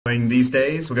these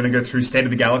days. We're going to go through State of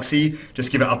the Galaxy,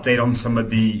 just give an update on some of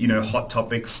the hot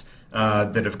topics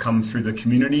that have come through the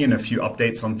community and a few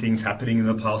updates on things happening in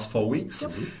the past 4 weeks.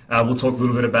 We'll talk a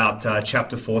little bit about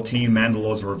Chapter 14,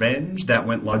 Mandalore's Revenge. That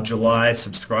went live July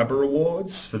subscriber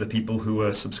rewards for the people who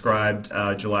are subscribed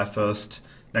July 1st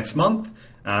next month.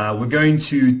 We're going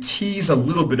to tease a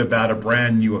little bit about a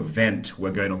brand new event we're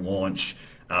going to launch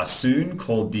soon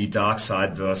called the Dark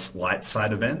Side vs. Light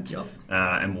Side event,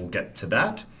 and we'll get to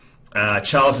that.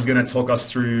 Charles is going to talk us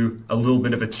through a little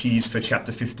bit of a tease for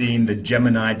Chapter 15, the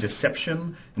Gemini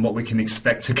Deception, and what we can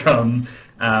expect to come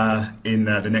in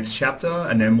the next chapter,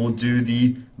 and then we'll do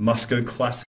the Musco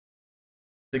Classic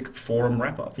forum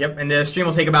wrap-up. Yep, and the stream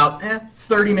will take about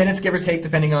 30 minutes, give or take,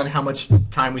 depending on how much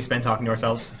time we spend talking to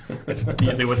ourselves. That's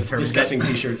usually what determines discussing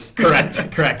t-shirts. Correct.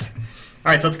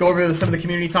 All right, so let's go over some of the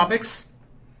community topics.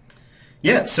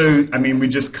 Yeah, so, I mean, we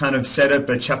just kind of said it,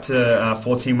 but Chapter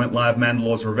 14 went live,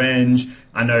 Mandalore's Revenge.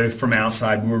 I know from our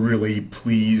side, we're really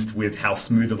pleased with how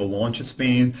smooth of a launch it's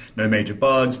been. No major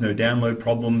bugs, no download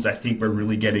problems. I think we're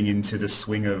really getting into the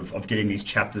swing of getting these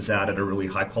chapters out at a really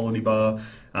high-quality bar.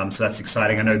 So that's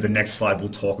exciting. I know the next slide will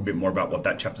talk a bit more about what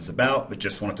that chapter's about, but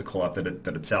just wanted to call out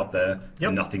that it's out there. Yep.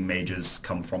 And nothing major's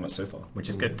come from it so far. Which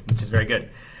is good, which is very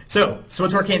good. So,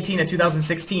 SWTOR Cantina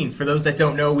 2016. For those that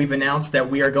don't know, we've announced that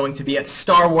we are going to be at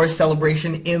Star Wars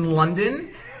Celebration in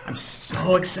London. I'm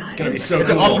so excited. It's going to be so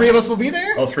cool. All three of us will be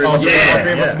there? All three of us will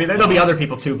be there. There'll be other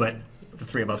people too, but the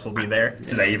three of us will be there.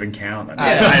 Do they even count?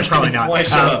 Probably not. Why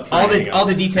show up for all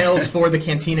the details for the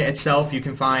cantina itself you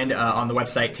can find on the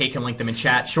website. Take and link them in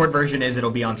chat. Short version is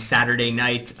it'll be on Saturday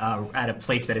night at a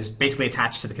place that is basically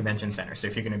attached to the convention center. So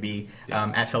if you're going to be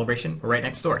at Celebration, we're right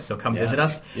next door. So come visit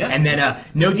us. Yeah. And then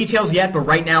no details yet, but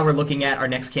right now we're looking at our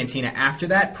next cantina after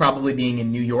that, probably being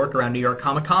in New York around New York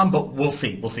Comic Con. But we'll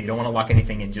see. We'll see. You don't want to lock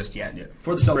anything in just yet.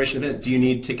 For the Celebration event, do you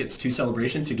need tickets to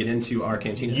Celebration to get into our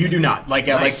cantina? You do not. Like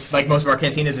most of our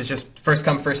cantinas, it's just first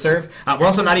come, first serve. We're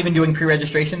also not even doing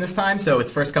pre-registration this time, so it's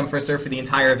first come, first serve for the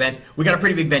entire event. We got a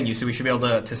pretty big venue, so we should be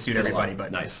able to suit everybody.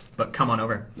 But nice. But come on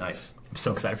over. Nice. I'm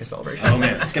so excited for Celebration. Oh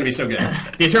man, it's going to be so good.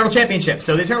 The Eternal Championship.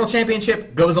 So the Eternal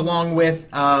Championship goes along with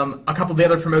a couple of the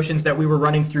other promotions that we were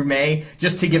running through May,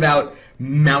 just to give out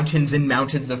mountains and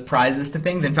mountains of prizes to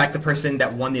things. In fact, the person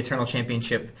that won the Eternal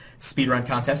Championship speedrun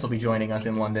contest will be joining us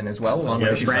in London as well, along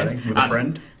with a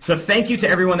friend. So thank you to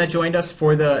everyone that joined us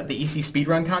for the EC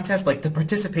speedrun contest. Like, the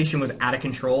participation was out of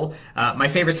control. My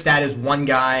favorite stat is one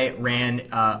guy ran,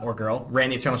 or girl,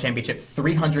 ran the Eternal Championship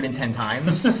 310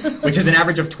 times, which is an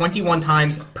average of 21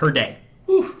 times per day.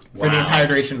 For the entire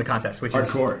duration of the contest, which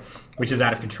is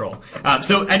out of control.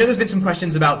 So I know there's been some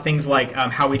questions about things like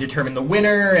how we determine the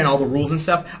winner and all the rules and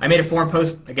stuff. I made a forum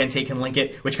post, again, take and link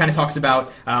it, which kind of talks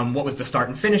about what was the start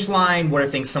and finish line, what are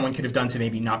things someone could have done to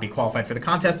maybe not be qualified for the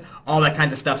contest, all that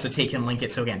kinds of stuff, so take and link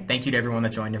it. So again, thank you to everyone that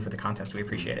joined in for the contest. We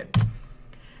appreciate it.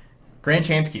 Grand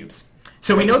Chance Cubes.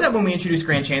 So we know that when we introduced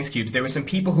Grand Chance Cubes, there were some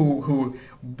people who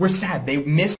were sad. They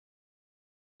missed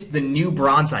the new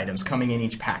bronze items coming in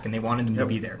each pack, and they wanted them to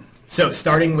be there. So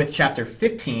starting with Chapter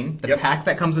 15, the pack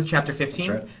that comes with Chapter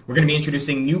 15, we're going to be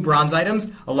introducing new bronze items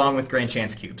along with Grand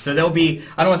Chance Cubes. So there'll be,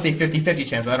 I don't want to say 50-50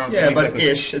 chance, I don't know. But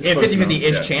ish.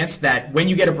 50-50-ish chance that when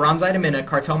you get a bronze item in a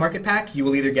Cartel Market pack, you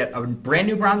will either get a brand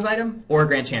new bronze item or a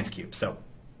Grand Chance Cube. So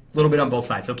a little bit on both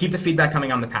sides. So keep the feedback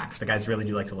coming on the packs. The guys really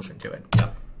do like to listen to it.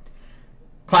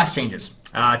 Class changes.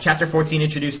 Chapter 14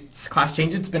 introduced class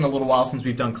changes. It's been a little while since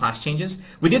we've done class changes.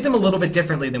 We did them a little bit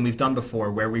differently than we've done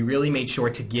before, where we really made sure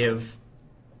to give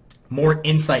more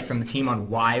insight from the team on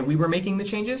why we were making the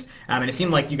changes. And it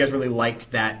seemed like you guys really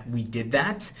liked that we did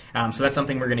that. So that's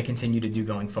something we're going to continue to do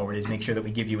going forward, is make sure that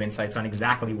we give you insights on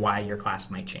exactly why your class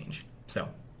might change. So,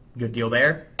 good deal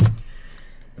there.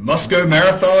 The Musco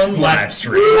Marathon live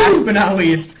stream. Last but not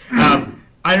least,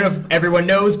 I don't know if everyone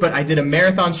knows, but I did a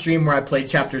marathon stream where I played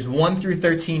chapters 1 through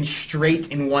 13 straight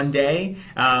in one day.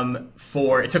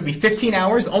 It took me 15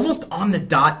 hours, almost on the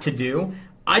dot to do.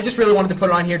 I just really wanted to put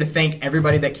it on here to thank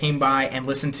everybody that came by and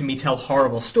listened to me tell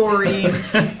horrible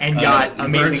stories and got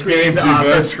amazing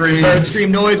bird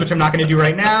scream noise, which I'm not going to do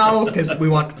right now because we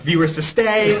want viewers to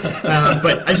stay.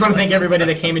 But I just want to thank everybody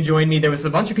that came and joined me. There was a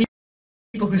bunch of people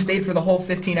who stayed for the whole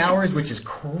 15 hours, which is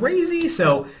crazy.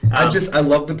 So I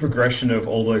love the progression of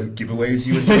all the giveaways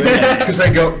you were doing, because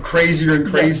they go crazier and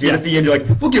crazier. And at the end, you're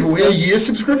like, "We'll give away a year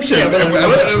subscription." And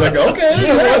it's like,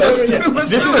 "Okay, let's do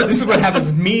it." This is what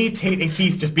happens. Me, Tate, and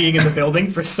Keith just being in the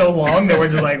building for so long that we're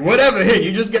just like, "Whatever, here,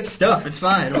 you just get stuff. It's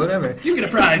fine, whatever. You get a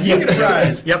prize. You get a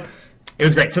prize." Yep. It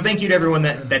was great. So thank you to everyone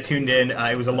that tuned in.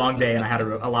 It was a long day, and I had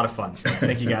a lot of fun. So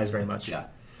thank you guys very much.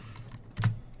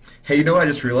 Hey, you know what I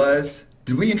just realized?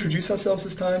 Did we introduce ourselves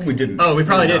this time? We didn't. Oh, we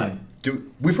probably didn't.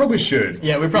 We probably should.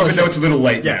 Yeah, we probably Even should. though it's a little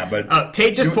late now, but...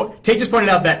 Tate just pointed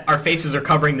out that our faces are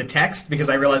covering the text because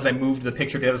I realized I moved the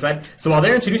picture to the other side. So while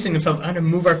they're introducing themselves, I'm going to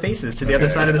move our faces to the other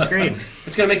side of the screen.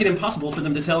 It's going to make it impossible for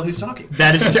them to tell who's talking.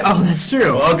 That is true. Oh, that's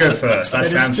true. Well, I'll go first. I That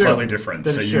is sound true. slightly different,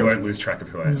 That so is you true. won't lose track of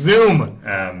who I am.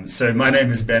 Zoom. So my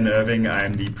name is Ben Irving. I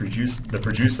am the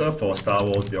producer for Star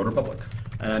Wars The Old Republic.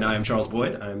 And I am Charles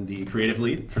Boyd. I'm the creative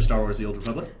lead for Star Wars The Old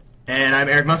Republic. And I'm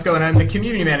Eric Musco, and I'm the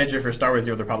community manager for Star Wars The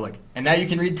Old Republic. And now you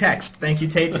can read text. Thank you,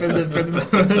 Tate, for the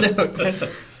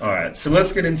note. All right, so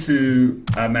let's get into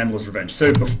Mandalorian's Revenge.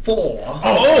 So before...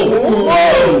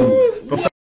 Before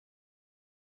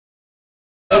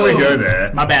we go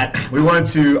there... My bad. We wanted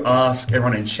to ask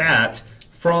everyone in chat,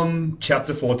 from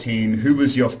Chapter 14, who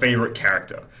was your favorite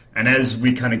character? And as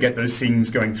we kind of get those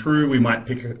things going through, we might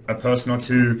pick a person or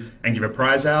two and give a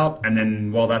prize out. And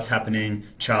then while that's happening,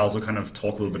 Charles will kind of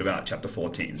talk a little bit about Chapter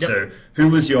 14. Yep. So who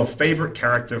was your favorite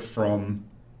character from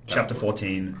Chapter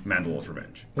 14, Mandalorian's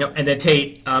Revenge? Yep. And then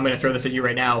Tate, I'm going to throw this at you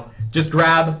right now. Just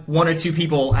grab one or two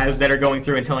people as that are going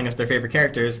through and telling us their favorite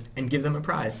characters and give them a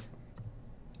prize.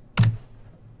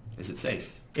 Is it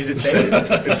safe? Is it safe?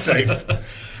 It's safe.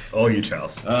 All you,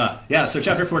 Charles. Yeah, so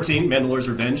Chapter 14, Mandalore's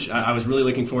Revenge. I was really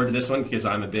looking forward to this one because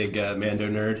I'm a big Mando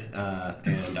nerd,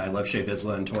 and I love Shea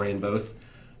Vizsla and Torian both.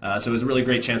 So it was a really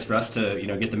great chance for us to,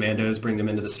 get the Mandos, bring them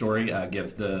into the story,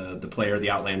 give the player,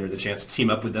 the Outlander, the chance to team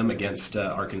up with them against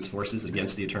Arkan's forces,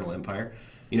 against the Eternal Empire.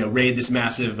 Raid this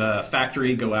massive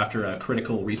factory, go after a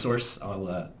critical resource.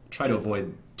 I'll try to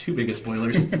avoid too big of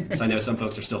spoilers, because I know some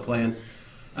folks are still playing.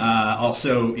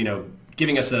 Also,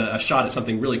 giving us a shot at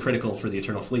something really critical for the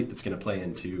Eternal Fleet that's going to play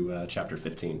into Chapter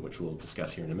 15, which we'll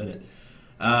discuss here in a minute.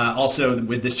 Also,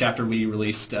 with this chapter, we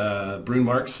released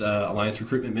Brunmark's Alliance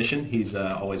Recruitment Mission. He's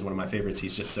always one of my favorites.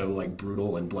 He's just so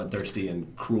brutal and bloodthirsty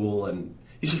and cruel, and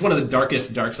he's just one of the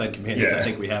darkest dark side companions I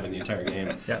think we have in the entire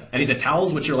game. Yeah. And he's a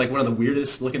Towels, which are one of the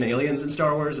weirdest looking aliens in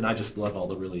Star Wars, and I just love all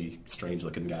the really strange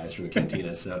looking guys from the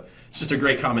Cantina. So it's just a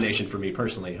great combination for me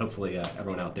personally. Hopefully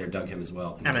everyone out there dug him as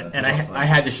well. He's, I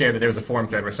had to share that there was a forum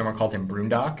thread where someone called him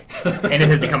Broomdock, and it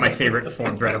has become my favorite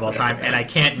forum thread of all time, and I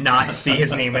can't not see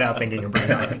his name without thinking of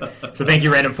Broomdock. So thank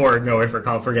you, Random Forward Goer,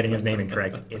 for getting his name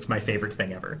incorrect. It's my favorite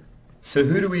thing ever. So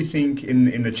who do we think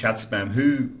in the chat spam,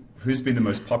 who's been the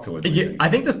most popular? I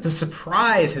think that the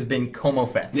surprise has been Como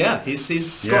Fett. Yeah,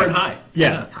 he's scoring high.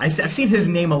 Yeah. I've seen his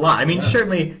name a lot. I mean,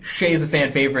 certainly Shay's a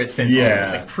fan favorite since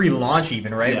pre-launch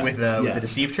even, right? Yeah. With the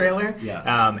Deceive trailer.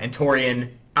 Yeah. And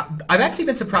Torian. I've actually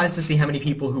been surprised to see how many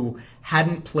people who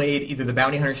hadn't played either the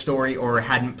Bounty Hunter story or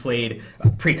hadn't played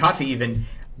pre-Kotfi even,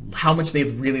 how much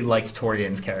they've really liked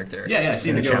Torian's character. Yeah, I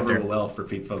see in the the go chapter. over well for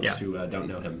folks who don't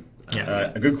know him.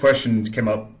 A good question came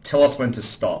up. Tell us when to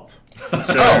stop. So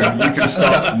you can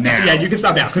stop now. Yeah, you can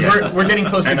stop now because we're getting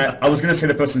close And to. I was going to say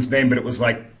the person's name, but it was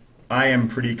I am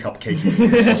pretty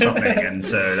cupcakey or something, and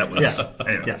so that was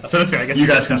anyway. Yeah, so that's fair. I guess you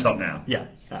guys can stop now. Yeah,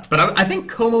 but I think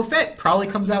Como Fett probably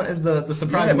comes out as the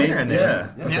surprise winner in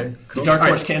there. Yeah. Okay. Cool. The Dark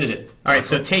Horse candidate. All right,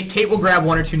 so Tate will grab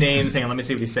one or two names. Hang on, let me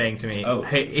see what he's saying to me. Oh.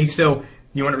 Hey, so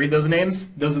you want to read those names?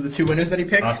 Those are the two winners that he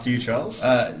picked? After you, Charles.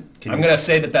 I'm going to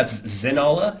say that's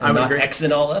Xenola, I would not agree.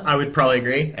 Exenola. I would probably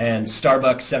agree. And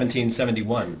Starbuck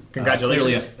 1771.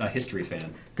 Congratulations. Clearly a history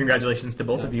fan. Congratulations to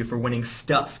both of you for winning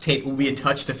stuff. Tate will be in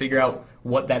touch to figure out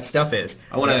what that stuff is.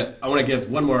 I want to give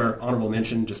one more honorable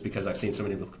mention just because I've seen so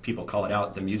many people call it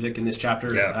out, the music in this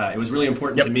chapter. Yeah. It was really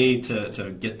important to me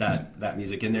to get that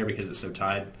music in there because it's so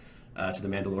tied to the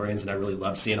Mandalorians, and I really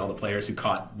loved seeing all the players who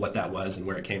caught what that was and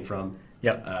where it came from.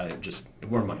 Yep. It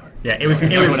warmed my heart. Yeah, it was.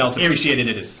 Everyone else appreciated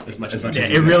it as much as Yeah, you it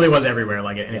did. really was everywhere,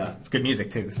 and it's good music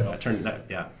too. So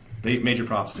Major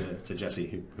props to Jesse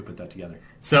who put that together.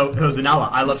 So Zanala,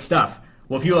 I love stuff.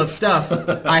 Well, if you love stuff,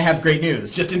 I have great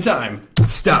news. Just in time.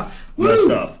 Stuff. More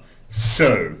stuff.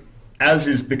 So, as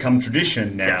is become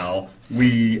tradition now,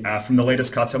 we, from the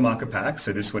latest Cartel Marker pack,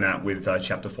 so this went out with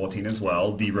Chapter 14 as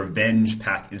well, the Revenge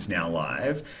pack is now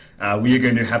live. We are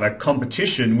going to have a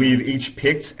competition. We've each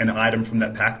picked an item from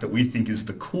that pack that we think is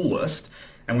the coolest,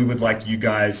 and we would like you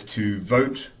guys to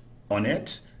vote on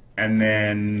it, and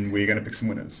then we're going to pick some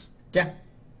winners. Yeah.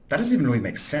 That doesn't even really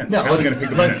make sense. No, How are we going to pick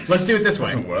the winners? let's do it this way.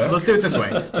 Doesn't work. Let's do it this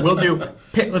way.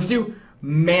 Let's do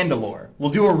Mandalore. We'll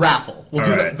do a raffle. We'll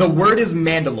do right. the word is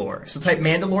Mandalore. So type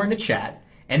Mandalore in the chat,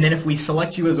 and then if we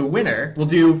select you as a winner, we'll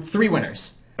do 3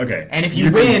 winners. Okay. And if you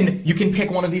win, you can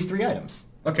pick one of these 3 items.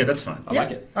 Okay, that's fine. I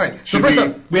like it. All right. So Should first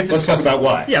up, we have to let's talk discuss about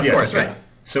why. Yeah, of course, okay. right.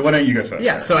 So why don't you go first?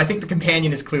 Yeah, so I think the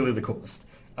companion is clearly the coolest.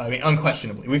 I mean,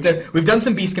 unquestionably. We've done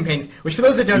some beast campaigns, which for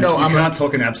those that don't know, You can't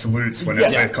talk in absolutes when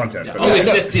it's a contest. But Only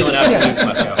Sith dealing absolutes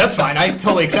must go. That's fine. I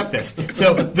totally accept this.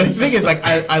 So the thing is, like,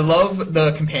 I love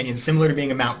the companions. Similar to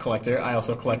being a mount collector, I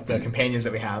also collect the companions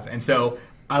that we have, and so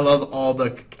I love all the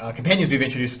companions we've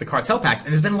introduced with the cartel packs.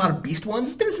 And there's been a lot of beast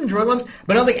ones. There's been some droid ones,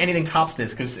 but I don't think anything tops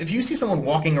this, because if you see someone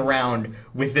walking around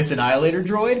with this Annihilator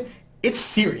droid, it's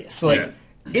serious. Like. Yeah.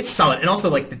 It's solid, and also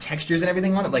like the textures and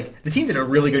everything on it. Like the team did a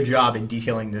really good job in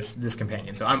detailing this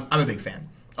companion, so I'm a big fan.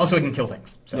 Also, it can kill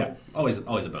things. So. Yeah, always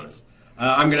a bonus.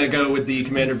 I'm gonna go with the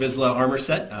Commander Vizsla armor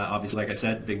set. Obviously, like I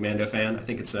said, big Mando fan. I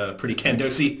think it's pretty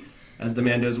Kandosi, as the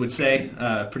Mandos would say.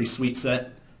 Pretty sweet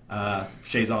set.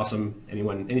 Shay's awesome.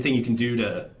 Anything you can do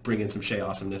to bring in some Shay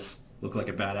awesomeness, look like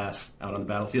a badass out on the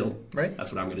battlefield. Right.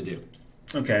 That's what I'm gonna do.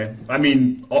 Okay. I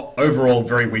mean, overall,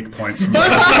 very weak points from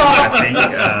I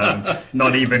think.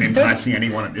 Not even enticing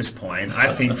anyone at this point.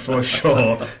 I think for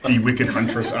sure the Wicked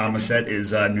Huntress armor set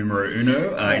is numero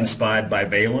uno, inspired by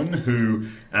Valen, who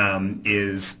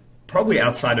is probably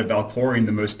outside of Valkorion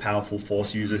the most powerful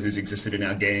Force user who's existed in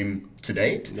our game to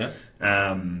date. Yeah.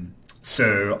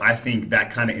 So I think that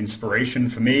kind of inspiration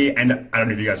for me, and I don't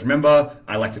know if you guys remember,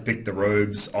 I like to pick the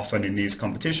robes often in these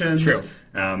competitions. True.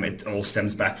 It all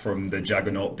stems back from the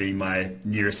Juggernaut being my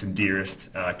nearest and dearest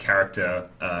character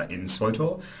in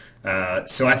SWTOR.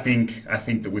 So I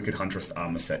think the Wicked Huntress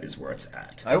armor set is where it's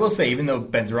at. I will say, even though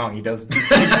Ben's wrong, he's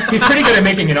pretty good at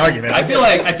making an argument. I feel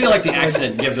like the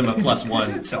accent gives him a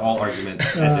 +1 to all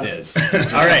arguments as it is.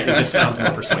 All right, it just sounds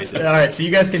more persuasive. All right, so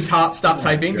you guys can stop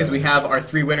typing, because we have our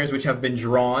 3 winners which have been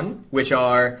drawn, which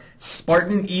are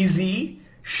Spartan EZ,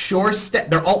 Shore Step.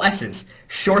 They're all S's.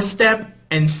 Shore Step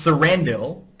and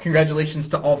Sarandil. Congratulations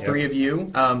to all 3 of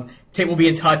you. Tate will be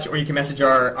in touch, or you can message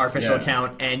our official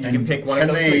account, and you can pick one of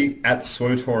those 3. Can they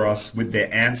 @SWTOR us with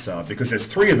their answer? Because there's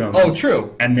 3 of them. Oh,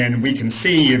 true. And then we can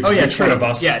see if which one of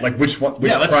us, like which prize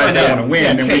they want to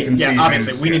win, and we can see. Yeah,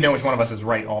 obviously, we need to know which one of us is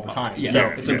right all the time.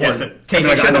 So it's important. So, Tate,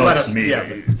 make sure to let us.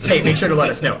 Tate, make sure to let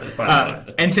us know.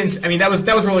 And since that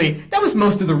was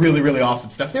most of the really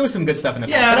awesome stuff. There was some good stuff in the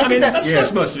past. Yeah, I mean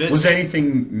that's most of it. Was there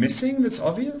anything missing that's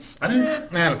obvious? I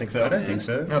don't think so. I don't think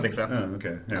so. I don't think so. Oh,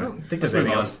 okay. Yeah. I don't think there's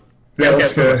anything else. Yeah,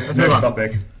 let's go. Next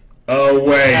topic. Oh,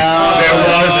 wait.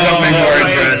 There was something more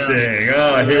interesting.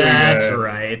 Oh, here we go. That's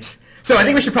right. So I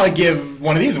think we should probably give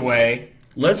one of these away.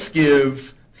 Let's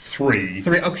give 3 keep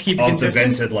it of consistent? the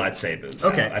vented lightsabers.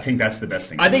 Okay. I think that's the best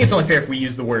thing. I think it's only fair if we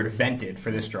use the word vented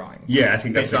for this drawing. Yeah, I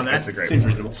think that's on a great Seems one.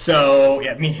 reasonable. So,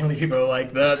 yeah, immediately people are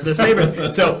like, the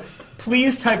sabers. So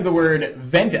please type the word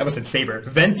vented, I almost said saber,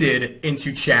 vented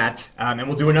into chat, and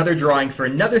we'll do another drawing for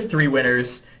another 3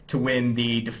 winners to win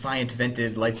the Defiant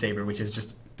Vented lightsaber, which is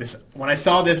just this. When I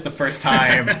saw this the first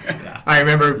time, I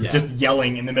remember just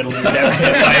yelling in the middle of the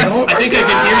demo. I think I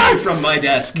can hear you from my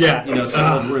desk. Yeah.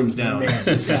 Several rooms down.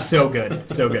 Man, so good,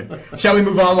 so good. Shall we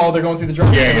move on while they're going through the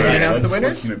drawing? Yeah, announce the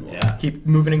winners. Keep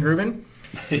moving and grooving.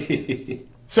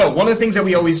 So one of the things that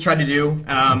we always try to do,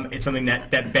 it's something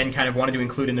that Ben kind of wanted to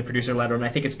include in the producer letter, and I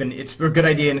think it's a good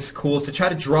idea and it's cool, is to try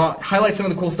to highlight some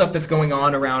of the cool stuff that's going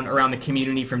on around the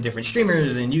community from different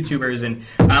streamers and YouTubers,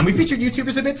 and we featured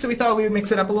YouTubers a bit, so we thought we would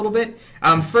mix it up a little bit.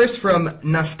 First from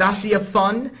Nastasia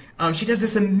Fun, she does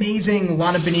this amazing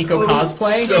Lana Beniko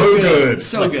cosplay.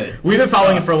 So good. We've been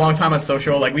following it for a long time on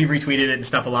social, like we've retweeted it and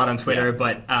stuff a lot on Twitter,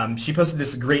 but she posted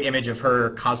this great image of her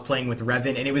cosplaying with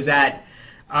Revan, and it was at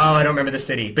I don't remember the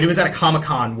city, but it was at a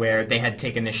Comic-Con where they had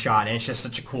taken this shot, and it's just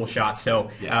such a cool shot. So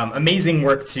amazing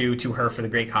work to her for the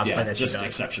great cosplay that she does. Just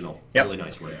exceptional. Yep. Really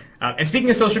nice work. And speaking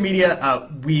of social media,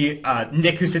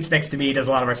 Nick, who sits next to me, does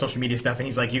a lot of our social media stuff, and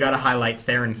he's like, you got to highlight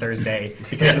Theron Thursday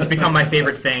because it's become my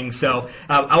favorite thing. So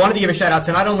I wanted to give a shout out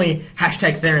to not only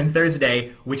hashtag Theron Thursday,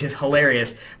 which is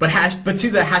hilarious, but to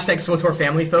the hashtag SWTOR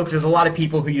family folks. There's a lot of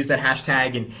people who use that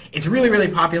hashtag, and it's really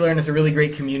popular, and it's a really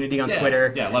great community on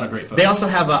Twitter. Yeah, a lot of great folks. They also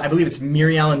have I believe it's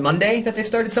Muriel and Monday that they've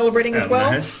started celebrating as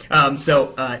well. Nice.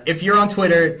 So if you're on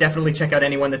Twitter, definitely check out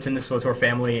anyone that's in the SWTOR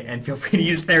family, and feel free to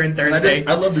use Theron Thursday.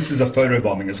 I love this as a photo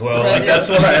bombing as well. Like, that's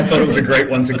why I thought it was a great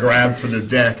one to grab for the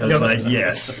deck. I was like,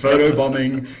 yes, photo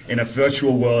bombing in a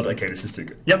virtual world. Okay, this is too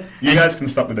good. Yep. You guys can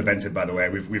stop with the vented, by the way.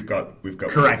 We've got.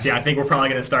 Correct. Winners. Yeah, I think we're probably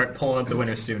going to start pulling up the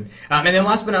winners soon. And then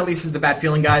last but not least is the Bad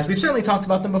Feeling guys. We've certainly talked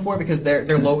about them before because they're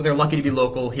lucky to be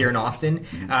local here in Austin,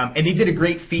 and they did a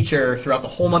great feature throughout the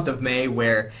whole month of May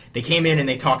where they came in and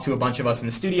they talked to a bunch of us in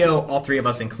the studio, all three of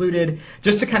us included,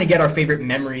 just to kind of get our favorite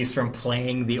memories from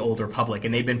playing the Old Republic.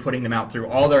 And they've been putting them out through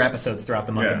all their episodes throughout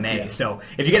the month of May. So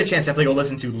if you get a chance, definitely go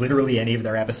listen to literally any of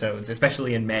their episodes,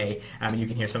 especially in May, and you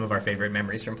can hear some of our favorite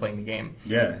memories from playing the game.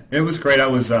 Yeah, it was great.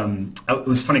 It was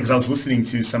funny because I was listening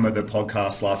to some of the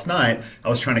podcasts last night. I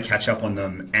was trying to catch up on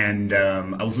them, and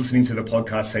I was listening to the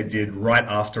podcast they did right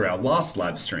after our last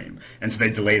live stream, and so they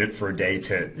delayed it for a day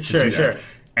to do that.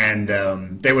 And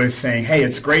they were saying, hey,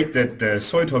 it's great that the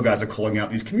SWTOR guys are calling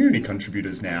out these community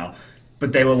contributors now.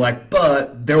 But they were like,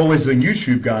 but they're always doing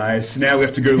YouTube, guys, so now we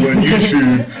have to go learn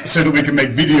YouTube so that we can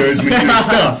make videos and we can do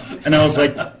stuff. And I was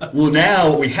like, well, now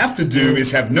what we have to do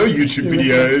is have no YouTube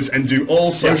videos and do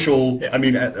all social,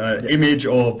 image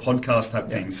or podcast type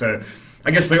things. So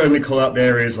I guess the only call out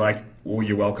there is like, well,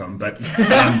 you're welcome. But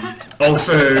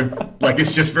also, like,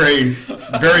 it's just very,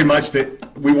 very much that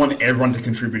we want everyone to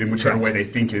contribute in whichever way they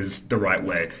think is the right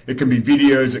way. It can be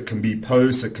videos, it can be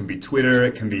posts, it can be Twitter,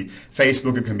 it can be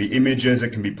Facebook, it can be images,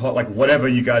 it can be like whatever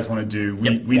you guys want to do.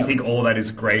 We think all that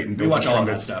is great and we watch all of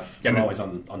that stuff. I'm always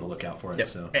on the lookout for it.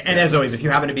 So. And as always, if you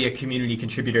happen to be a community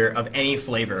contributor of any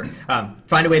flavor,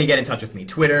 find a way to get in touch with me.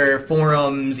 Twitter,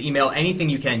 forums, email, anything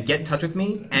you can, get in touch with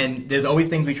me. And there's always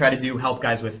things we try to do, help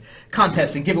guys with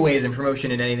contests and giveaways and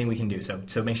promotion and anything we can do.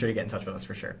 So make sure to get in touch with us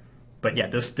for sure. But yeah,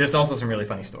 there's also some really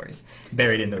funny stories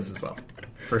buried in those as well,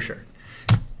 for sure.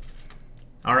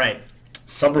 All right.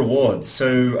 Sub rewards.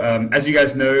 So as you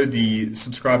guys know, the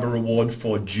subscriber reward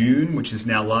for June, which is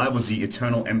now live, was the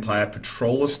Eternal Empire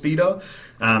Patroller Speeder.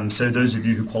 So those of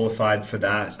you who qualified for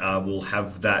that will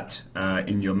have that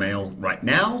in your mail right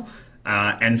now.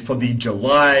 And for the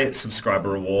July subscriber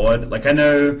reward, like I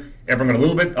know everyone got a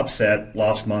little bit upset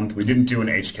last month. We didn't do an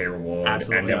HK reward,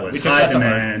 and there was high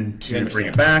demand to bring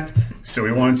it back. So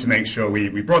we wanted to make sure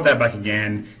we brought that back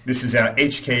again. This is our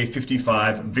HK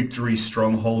 55 Victory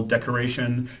Stronghold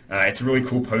decoration. It's a really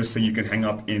cool poster you can hang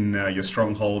up in your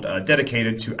stronghold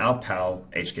dedicated to our pal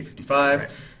HK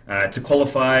 55. To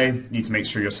qualify, you need to make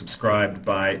sure you're subscribed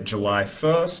by July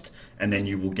 1st, and then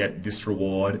you will get this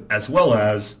reward as well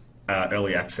as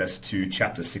early access to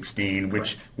Chapter 16,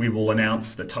 which we will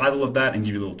announce the title of that and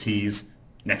give you a little tease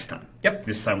next time. Yep.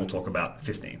 This time we'll talk about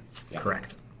 15. Yep.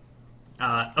 Correct.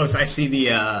 So I see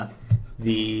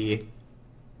the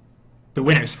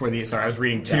winners for the... Sorry, I was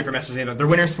reading two different messages. The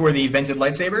winners for the vented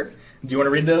lightsaber. Do you want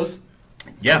to read those?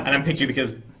 Yeah. And I'm picking you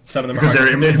because some of them because are...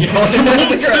 they're impossible.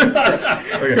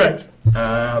 Okay. Correct.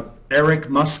 Eric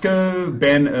Musco,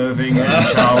 Ben Irving, and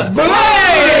Charles Boyd.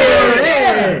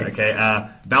 Okay,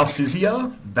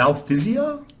 Valthizia?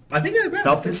 I think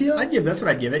Valthizia? that's what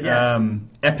I'd give it, yeah.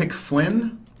 Epic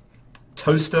Flynn,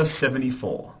 Toaster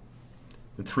 74.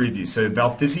 The three of you. So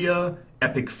Valthizia,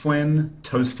 Epic Flynn,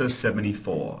 Toaster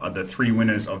 74 are the three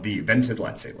winners of the vented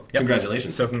lightsaber. Yep.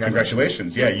 Congratulations. So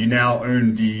congratulations. Yeah, you now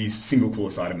own the single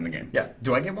coolest item in the game. Yeah.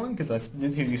 Do I get one? Because I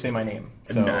did hear you say my name.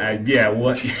 So yeah,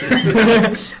 what?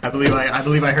 I believe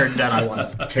I heard that I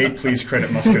won. Tate, please credit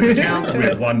Musco's account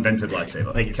with one vented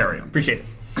lightsaber. Thank you. Carry on. Appreciate it.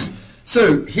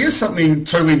 So here's something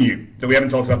totally new that we haven't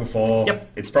talked about before.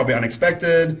 Yep. It's probably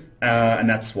unexpected, and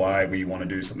that's why we want to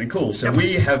do something cool. So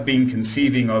we have been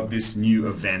conceiving of this new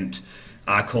event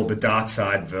called the Dark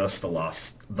Side versus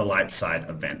the Light Side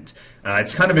event.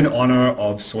 It's kind of in honor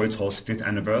of SWTOR's 5th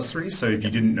anniversary. So if you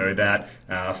didn't know that,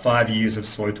 5 years of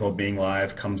SWTOR being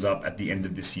live comes up at the end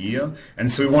of this year.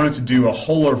 And so we wanted to do a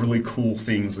whole lot of really cool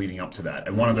things leading up to that.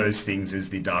 And one of those things is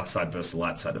the Dark Side versus the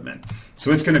Light Side event.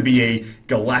 So it's going to be a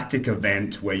galactic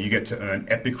event where you get to earn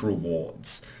epic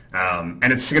rewards. And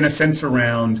it's going to center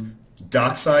around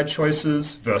dark side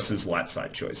choices versus light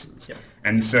side choices. Yeah.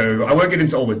 And so I won't get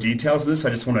into all the details of this. I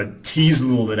just want to tease a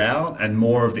little bit out, and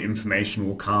more of the information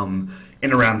will come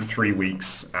in around 3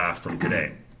 weeks from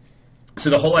today.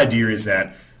 So the whole idea is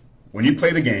that when you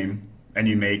play the game and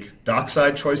you make dark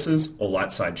side choices or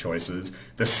light side choices,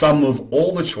 the sum of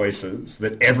all the choices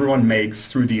that everyone makes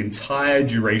through the entire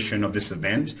duration of this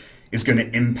event is going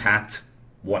to impact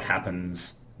what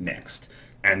happens next.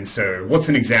 And so what's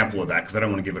an example of that? Because I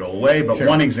don't want to give it all away, but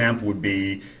one example would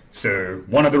be, so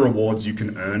one of the rewards you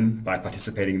can earn by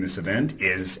participating in this event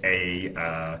is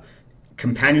a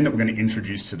companion that we're going to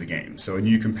introduce to the game. So a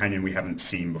new companion we haven't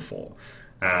seen before.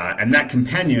 And that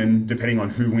companion, depending on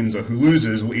who wins or who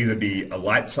loses, will either be a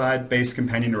light side based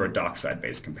companion or a dark side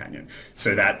based companion.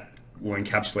 So that will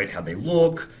encapsulate how they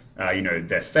look,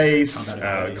 their face,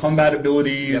 combat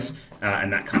abilities,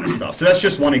 and that kind of stuff. So that's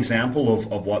just one example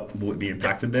of what will be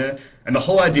impacted there. And the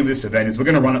whole idea with this event is we're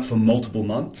going to run it for multiple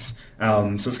months.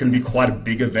 So it's going to be quite a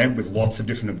big event with lots of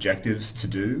different objectives to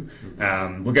do.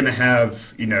 We're going to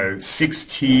have, 6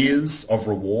 tiers of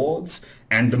rewards.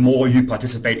 And the more you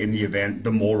participate in the event,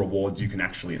 the more rewards you can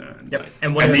actually earn. Yep.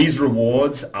 And these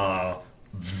rewards are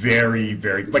very,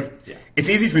 very, it's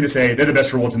easy for me to say they're the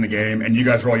best rewards in the game, and you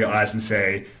guys roll your eyes and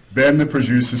say, Ben, the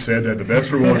producer, said they're the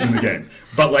best rewards in the game.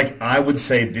 But, I would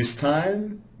say this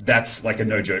time, that's, a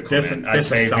no-joke comment. I'd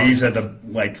say these are the,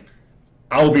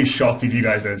 I'll be shocked if you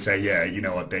guys don't say, yeah, you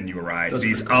know what, Ben, you were right.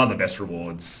 These are the best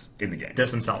rewards in the game. There's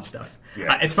some solid stuff.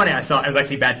 Yeah. It's funny, I was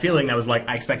actually bad feeling. I was like,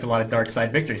 I expect a lot of dark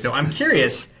side victory. So I'm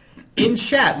curious, in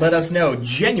chat, let us know,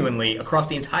 genuinely, across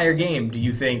the entire game, do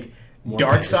you think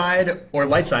dark side or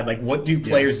light side, what do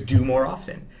players do more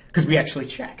often? Because we actually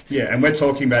checked. Yeah, and we're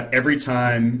talking about every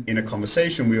time in a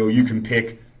conversation wheel, you can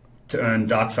pick to earn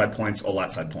dark side points or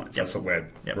light side points. That's what we're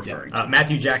referring to.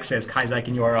 Matthew Jack says, Kaizak,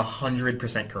 and you are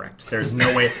 100% correct. There's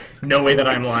no way that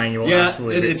I'm lying. You will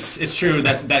absolutely. It's true.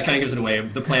 That kind of gives it away.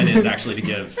 The plan is actually to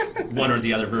give one or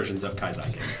the other versions of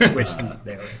Kaizak, which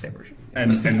they are the same version.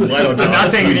 And light or dark, I'm not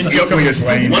saying you didn't joke equally as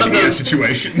lame in either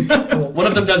situation. One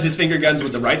of them does his finger guns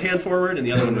with the right hand forward, and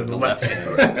the other one with the left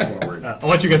hand forward. I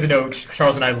want you guys to know,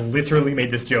 Charles and I literally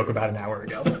made this joke about an hour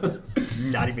ago.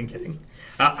 Not even kidding.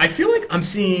 I feel like I'm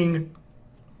seeing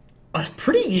a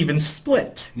pretty even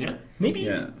split. Yeah. Maybe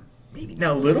a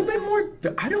little bit more.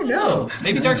 I don't know.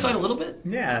 Maybe dark side a little bit.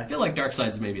 Yeah. I feel like dark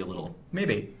side's maybe a little.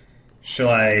 Maybe. Shall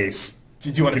I?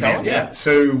 Did you want to tell them? Yeah.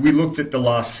 So we looked at the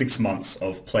last 6 months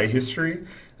of play history,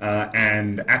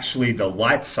 and actually the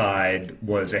light side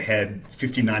was ahead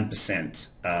 59%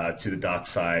 to the dark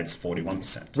side's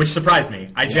 41%. Which surprised me.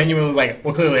 I genuinely was like,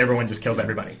 well, clearly everyone just kills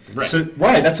everybody. Right. So,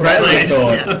 that's what I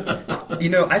thought.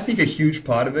 I think a huge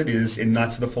part of it is in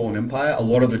Knights of the Fallen Empire, a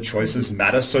lot of the choices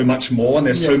matter so much more, and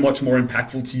they're so much more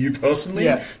impactful to you personally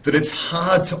that it's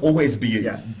hard to always be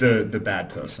the bad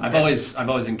person. I've always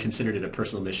considered it a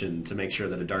personal mission to make sure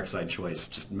that a dark side choice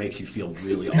just makes you feel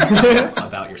really awful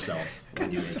about yourself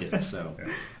when you make it. So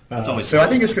that's always. So I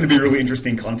think it's going to be a really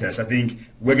interesting contest. I think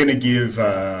we're going to give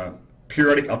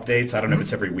periodic updates. I don't know if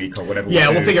it's every week or whatever. Yeah,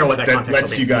 we'll figure out what that context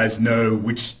lets will be. you guys know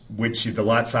which if the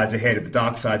light side's ahead, if the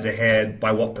dark side's ahead,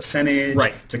 by what percentage,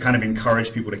 to kind of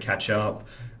encourage people to catch up.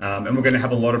 And we're going to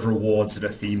have a lot of rewards that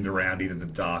are themed around either the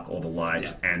dark or the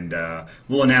light. And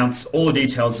we'll announce all the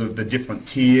details of the different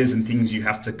tiers and things you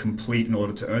have to complete in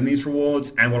order to earn these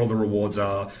rewards, and what all the rewards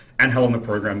are, and how long the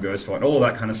program goes for, and all of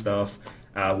that kind of stuff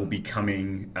will be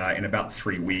coming in about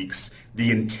 3 weeks.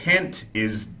 The intent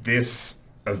is this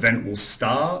event will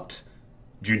start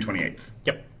June 28th.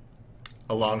 Yep.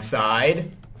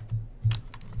 Alongside...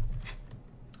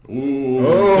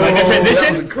 Ooh. Like a transition? That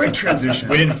was a great transition.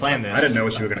 We didn't plan this. I didn't know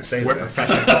what you were going to say. We're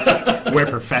professionals. We're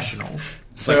professionals.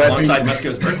 So alongside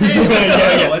Musco's birthday?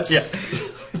 That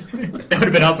would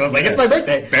have been awesome. I was like, it's my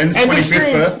birthday. Ben's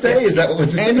 25th birthday? Is that what we're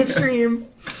doing? End of stream.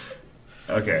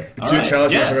 Okay. Right.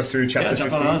 Charles, you want to take us through chapter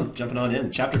 15? Jumping on in.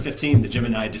 Chapter 15, the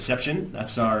Gemini Deception.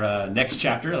 That's our next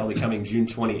chapter. That'll be coming June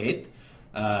 28th.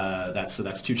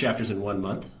 That's 2 chapters in 1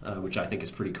 month, which I think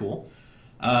is pretty cool.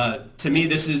 To me,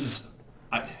 this is...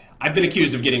 I've been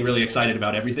accused of getting really excited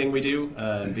about everything we do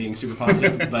and being super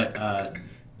positive, but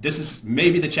this is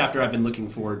maybe the chapter I've been looking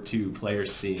forward to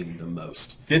players seeing the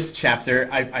most. This chapter,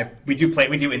 we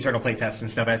do internal play tests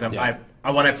and stuff.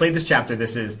 When I played this chapter,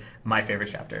 this is my favorite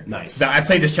chapter. Nice. So I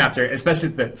played this chapter,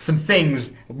 especially some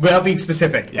things without being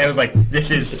specific. I was like,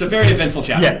 it's a very eventful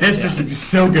chapter. Yeah, this is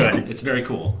so good. It's very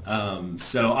cool.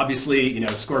 So obviously,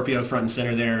 Scorpio front and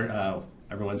center there,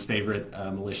 everyone's favorite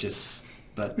malicious,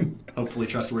 but hopefully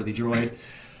trustworthy droid.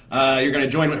 You're going to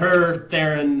join with her,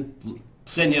 Theron,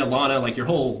 Senya, Lana, like your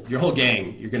whole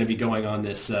gang. You're going to be going on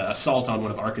this assault on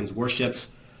one of Arkan's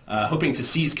warships, hoping to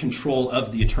seize control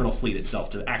of the Eternal Fleet itself,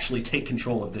 to actually take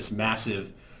control of this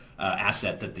massive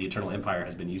asset that the Eternal Empire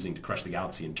has been using to crush the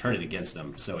galaxy and turn it against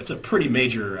them. So it's a pretty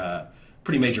major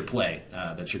play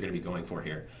that you're going to be going for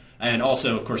here. And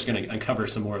also, of course, going to uncover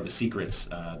some more of the secrets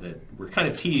that were kind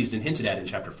of teased and hinted at in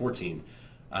Chapter 14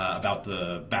 about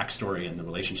the backstory and the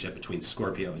relationship between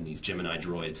Scorpio and these Gemini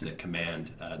droids that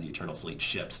command the Eternal Fleet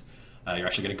ships. You're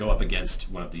actually going to go up against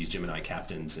one of these Gemini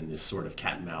captains in this sort of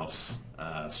cat and mouse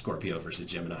Scorpio versus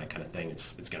Gemini kind of thing.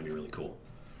 It's going to be really cool.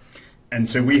 And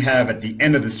so we have, at the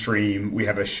end of the stream, we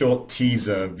have a short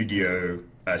teaser video,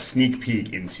 a sneak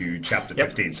peek into Chapter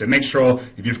 15. So make sure,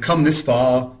 if you've come this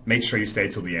far, make sure you stay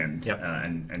till the end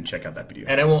and check out that video.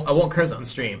 And I won't curse on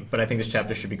stream, but I think this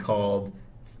chapter should be called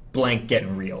blank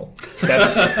getting real.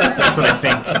 That's what I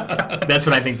think. That's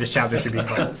what I think this chapter should be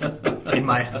called, in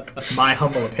my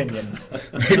humble opinion.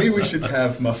 Maybe we should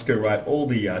have Musco write all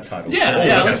the titles. Yeah, all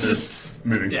yeah, the let's chapters just-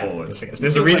 moving yeah. forward.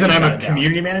 There's a reason I'm a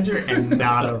community manager and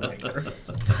not a writer.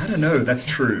 I don't know. That's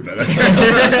true, but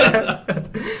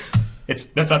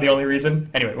That's not the only reason.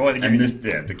 Anyway, what was it?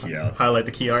 and the key out. Highlight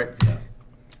the key art.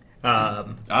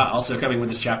 Also coming with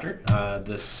this chapter,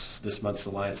 this month's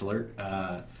Alliance Alert,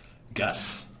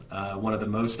 Gus, one of the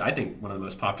most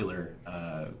popular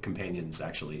companions,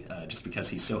 actually, just because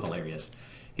he's so hilarious.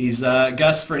 He's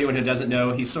Gus, for anyone who doesn't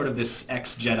know, he's sort of this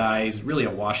ex-Jedi. He's really a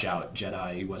washout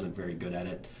Jedi. He wasn't very good at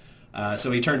it.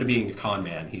 So he turned to being a con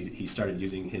man. He started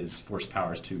using his force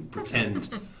powers to pretend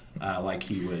like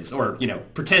he was, or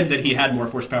pretend that he had more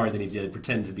force power than he did,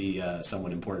 pretend to be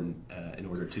someone important in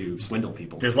order to swindle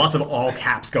people. There's lots of all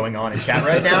caps going on in chat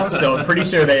right now, so I'm pretty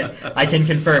sure that I can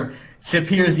confirm. It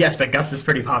appears, yes, that Gus is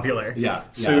pretty popular. Yeah,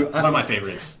 So one of my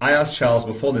favorites. I asked Charles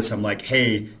before this, I'm like,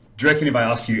 hey, do you reckon if I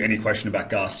asked you any question about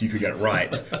Gus, you could get it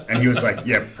right? And he was like,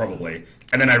 yeah, probably.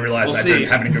 And then I realized I didn't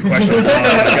have any good questions.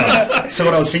 So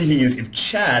what I was thinking is, if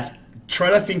chat, try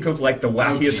to think of like the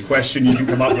wackiest question you can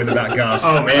come up with about Gus.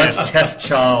 Oh, man. Let's test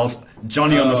Charles.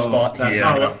 Johnny on the spot that's here.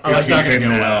 not- If that's not he's gonna in go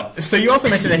now. well. So you also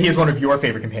mentioned that he is one of your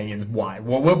favorite companions. Why?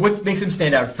 What makes him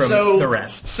stand out from the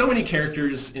rest? So many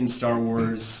characters in Star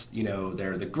Wars,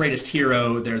 they're the greatest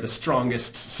hero, they're the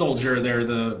strongest soldier, they're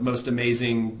the most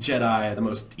amazing Jedi, the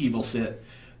most evil Sith.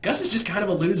 Gus is just kind of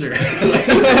a loser.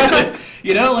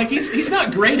 He's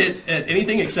not great at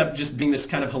anything except just being this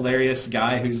kind of hilarious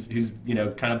guy who's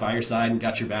kind of by your side and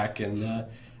got your back. And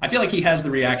I feel like he has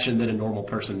the reaction that a normal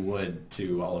person would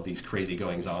to all of these crazy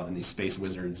goings on and these space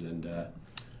wizards and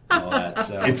all that.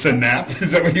 So It's a nap?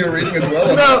 Is that what you were reading as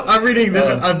well? No, I'm reading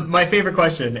this. My favorite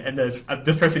question, and this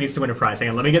person needs to win a prize. Hang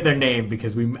on, let me get their name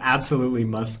because we absolutely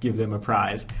must give them a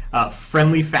prize.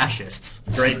 Friendly Fascist.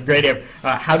 Great name.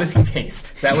 How does he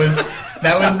taste? That was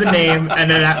the name, and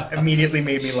then that immediately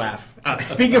made me laugh.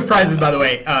 Speaking of prizes, by the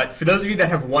way, for those of you that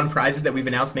have won prizes that we've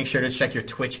announced, make sure to check your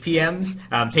Twitch PMs.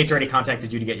 Tate's already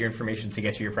contacted you to get your information to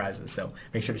get you your prizes, so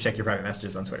make sure to check your private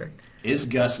messages on Twitter. is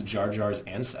Gus Jar Jar's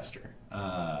ancestor?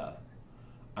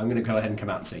 I'm going to go ahead and come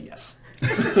out and say yes.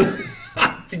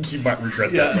 I think you might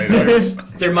regret Yeah, that later.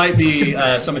 there might be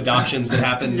some adoptions that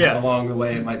happen Yeah. along the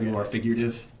way. It might be more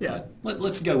figurative. Yeah. But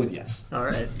let's go with yes. All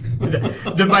right.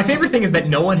 My favorite thing is that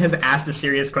no one has asked a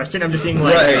serious question. I'm just seeing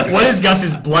Right. what is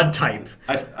Gus's blood type?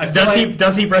 I feel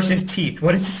Does he brush his teeth?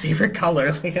 What is his favorite color?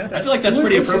 I feel like that's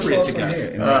pretty What's this appropriate last to one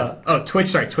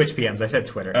Gus. here? Twitch PMs. I said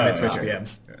Twitter. I meant Twitch okay.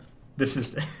 PMs. This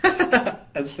is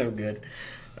that's so good.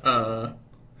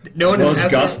 No one Was has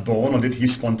asked Gus that? born, or did he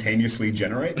spontaneously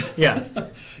generate? Yeah.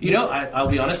 I'll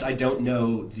be honest. I don't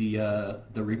know the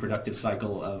reproductive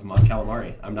cycle of Mon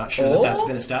Calamari. I'm not sure that that's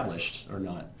been established or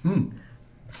not.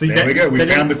 So There we go. We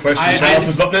found the question. Charles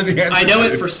does not know the answer. I know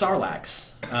to. it for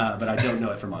Sarlacc, but I don't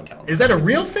know it for Mon Calamari. Is that a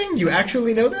real thing? You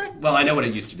actually know that? Well, I know what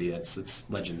it used to be. It's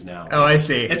legends now. Oh, I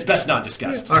see. It's best not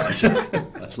discussed. All right.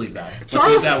 Let's leave that. Let's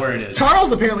leave that where it is.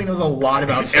 Charles apparently knows a lot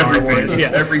about Star Everything. Wars.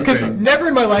 Yeah, Everything. Because never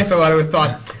in my life have I ever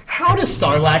thought, how does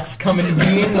Sarlacc come into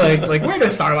being? Like where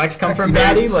does Sarlacc come from,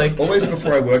 Daddy? Like, Always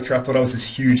before I worked here, I thought I was this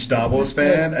huge Star Wars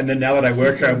fan, and then now that I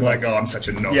work here, I'm like, oh, I'm such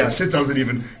a novice. Yeah. It doesn't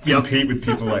even compete with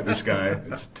people like this guy.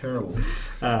 It's terrible.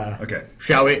 Okay.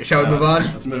 shall we move on?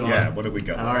 Let's move on. Yeah, what have we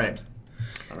got? All right.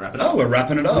 I'll wrap it up. Oh, we're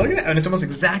wrapping it up. Look at that, and it's almost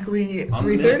exactly On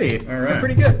the 3:30. All right.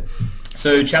 Pretty good.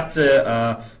 So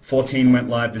chapter 14 went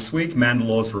live this week,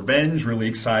 Mandalore's Revenge. Really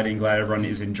exciting. Glad everyone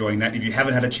is enjoying that. If you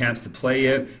haven't had a chance to play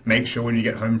it, make sure when you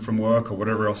get home from work or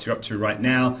whatever else you're up to right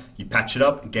now, you patch it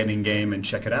up, get in game and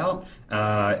check it out.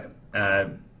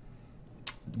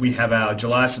 We have our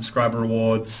July subscriber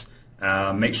rewards.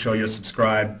 Make sure you're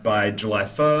subscribed by July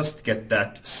 1st. Get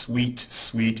that sweet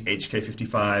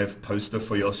HK55 poster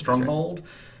for your stronghold.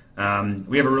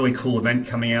 We have a really cool event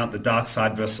coming out, the Dark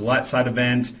Side versus the Light Side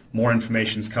event. More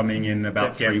information's coming in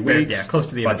about 3 weeks. Yeah, close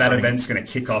to the But event that starting. event's going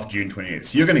to kick off June 28th.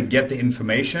 So you're going to get the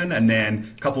information, and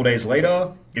then a couple of days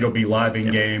later, it'll be live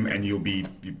in-game, and you'll be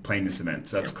playing this event.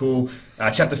 So that's cool.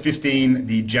 Chapter 15,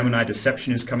 the Gemini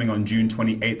Deception, is coming on June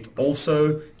 28th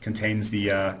also. Contains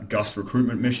the Gus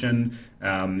recruitment mission.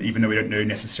 Even though we don't know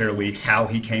necessarily how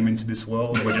he came into this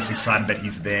world, we're just excited that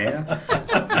he's there.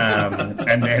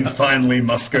 And then finally,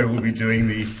 Musco will be doing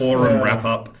the forum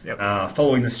wrap-up,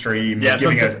 following the stream,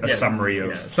 giving a summary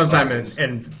of... sometime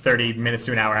in 30 minutes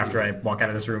to an hour after I walk out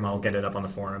of this room, I'll get it up on the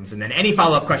forums. And then any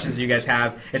follow-up questions that you guys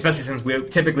have, especially since we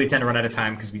typically tend to run out of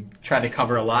time because we try to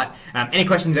cover a lot, any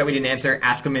questions that we didn't answer,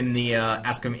 ask them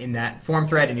in that forum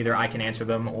thread, and either I can answer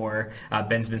them or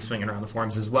Ben's been swinging around the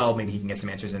forums as well. Maybe he can get some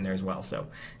answers in there as well. So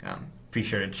be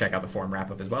sure to check out the forum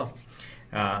wrap-up as well.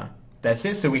 That's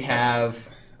it. So we have...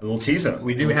 a little teaser.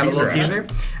 We do have a little teaser.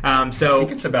 I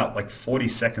think it's about like 40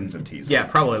 seconds of teaser. Yeah,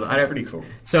 probably. That's pretty cool.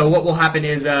 So what will happen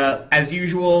is, as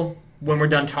usual, when we're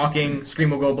done talking, screen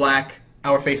will go black,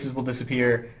 our faces will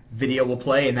disappear, video will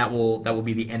play, and that will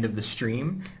be the end of the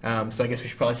stream. So I guess we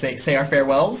should probably say our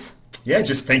farewells. Yeah,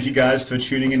 just thank you guys for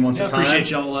tuning in once a time. Appreciate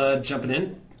y'all jumping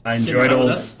in. I enjoyed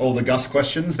all the Gus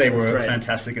questions. They were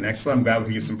fantastic and excellent. I'm glad we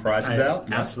could give some prizes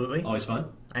out. Absolutely. Always fun.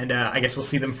 And I guess we'll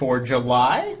see them for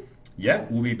July. Yeah,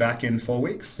 we'll be back in 4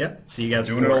 weeks. Yep. See you guys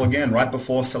doing it all again right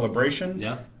before Celebration.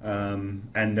 Yeah.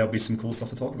 And there'll be some cool stuff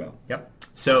to talk about. Yep.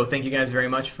 So thank you guys very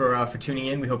much for tuning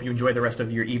in. We hope you enjoy the rest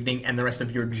of your evening and the rest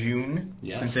of your June,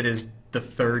 since it is the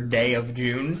 3rd day of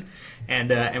June. And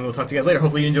we'll talk to you guys later.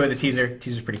 Hopefully you enjoy the teaser. The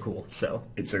teaser's pretty cool. So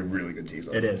it's a really good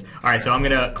teaser. It is. All right, so I'm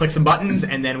gonna click some buttons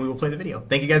and then we will play the video.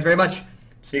 Thank you guys very much.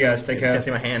 See you guys. Take care. You can't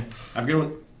see my hand. Have a good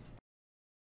one.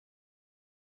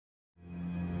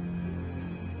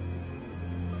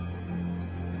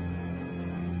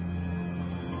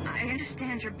 I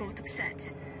understand you're both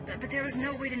upset, but there was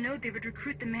no way to know they would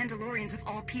recruit the Mandalorians of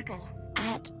all people.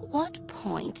 At what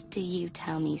point do you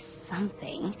tell me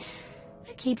something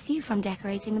that keeps you from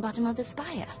decorating the bottom of the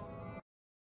spire?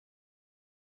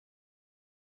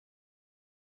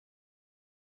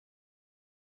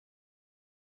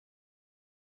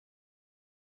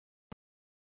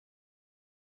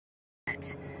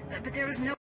 But there was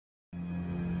no...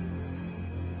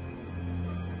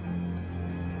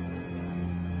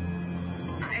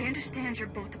 I understand you're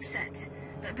both upset,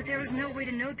 but there was no way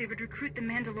to know they would recruit the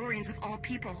Mandalorians of all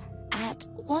people. At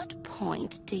what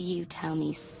point do you tell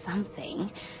me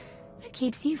something that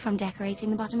keeps you from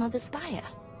decorating the bottom of the spire?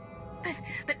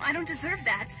 But I don't deserve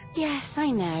that. Yes,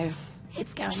 I know.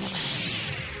 It's going away.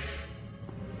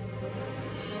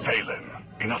 Valen,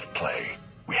 enough play.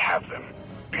 We have them.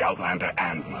 The Outlander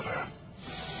and Mother.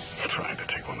 They're trying to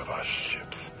take one of our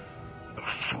ships. The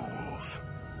fools.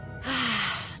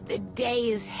 The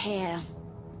day is here.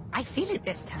 I feel it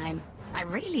this time. I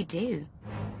really do.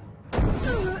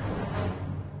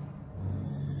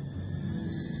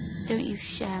 Don't you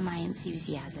share my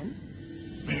enthusiasm?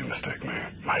 You mistake me.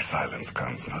 My silence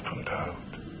comes not from doubt,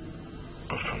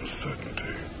 but from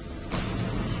certainty.